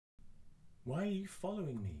"Why are you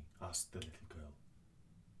following me?" asked the little girl.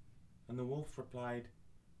 And the wolf replied,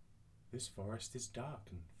 "This forest is dark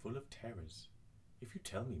and full of terrors. If you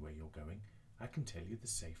tell me where you're going, I can tell you the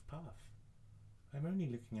safe path. I'm only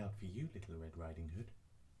looking out for you, Little Red Riding Hood."